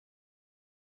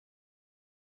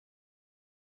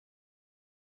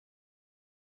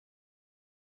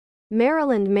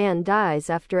Maryland man dies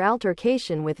after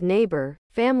altercation with neighbor,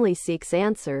 family seeks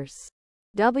answers.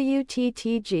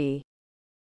 WTTG.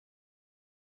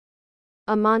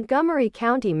 A Montgomery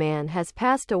County man has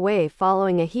passed away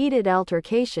following a heated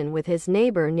altercation with his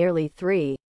neighbor nearly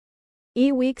 3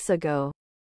 weeks ago.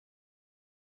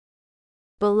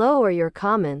 Below are your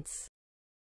comments.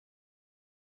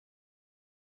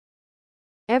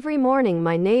 Every morning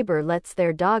my neighbor lets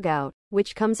their dog out,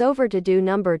 which comes over to do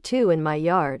number 2 in my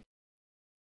yard.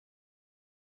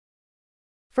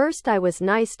 First I was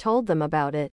nice, told them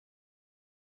about it.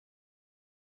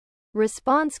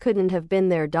 Response: couldn't have been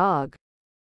their dog.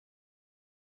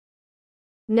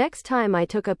 Next time I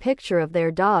took a picture of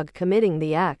their dog committing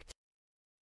the act.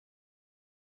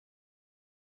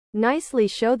 Nicely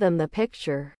show them the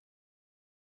picture.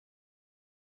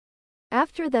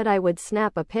 After that I would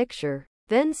snap a picture,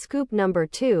 then scoop number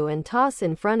 2 and toss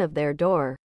in front of their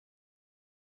door.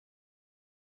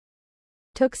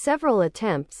 Took several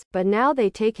attempts, but now they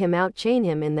take him out, chain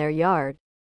him in their yard.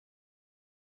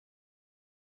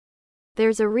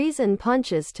 There's a reason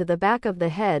punches to the back of the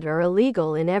head are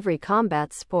illegal in every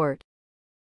combat sport.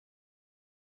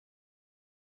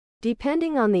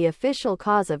 Depending on the official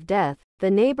cause of death, the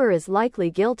neighbor is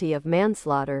likely guilty of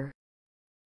manslaughter.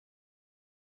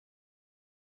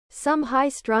 Some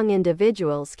high-strung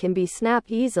individuals can be snapped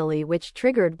easily, which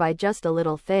triggered by just a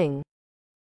little thing.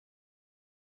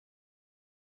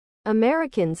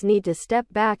 Americans need to step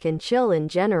back and chill in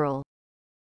general.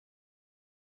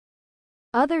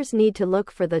 Others need to look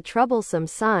for the troublesome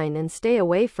sign and stay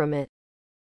away from it.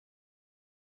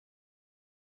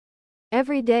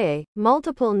 Every day,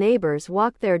 multiple neighbors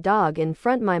walk their dog in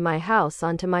front my house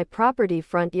onto my property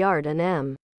front yard,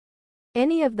 and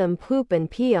any of them poop and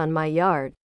pee on my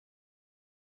yard.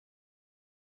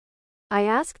 I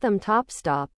ask them to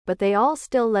stop, but they all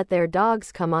still let their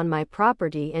dogs come on my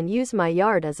property and use my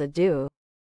yard as a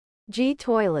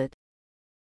toilet.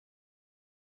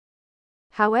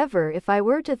 However, if I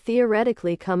were to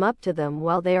theoretically come up to them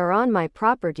while they are on my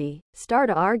property, start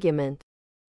an argument,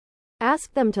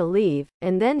 ask them to leave,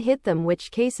 and then hit them,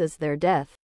 which cases their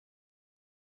death,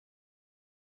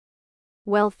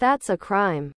 well, that's a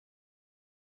crime.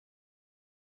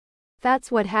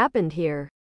 That's what happened here.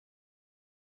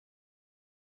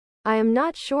 I am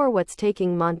not sure what's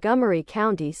taking Montgomery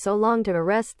County so long to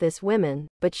arrest this woman,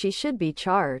 but she should be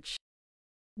charged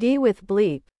with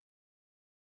bleep.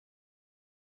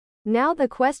 Now the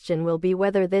question will be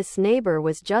whether this neighbor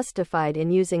was justified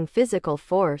in using physical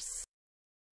force.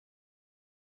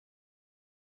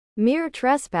 Mere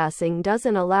trespassing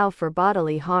doesn't allow for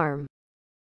bodily harm.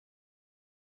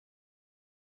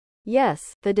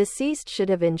 Yes, the deceased should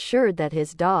have ensured that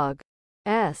his dogs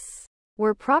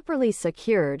were properly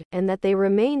secured, and that they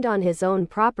remained on his own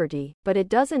property, but it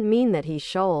doesn't mean that he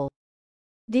should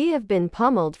have been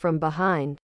pummeled from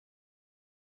behind.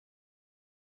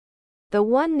 The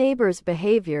one neighbor's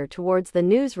behavior towards the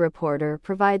news reporter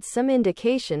provides some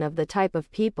indication of the type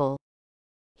of people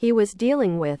he was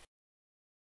dealing with.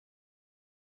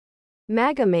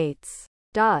 MAGA mates.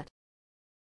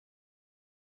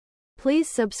 Please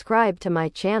subscribe to my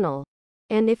channel.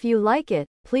 And if you like it,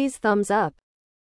 please thumbs up.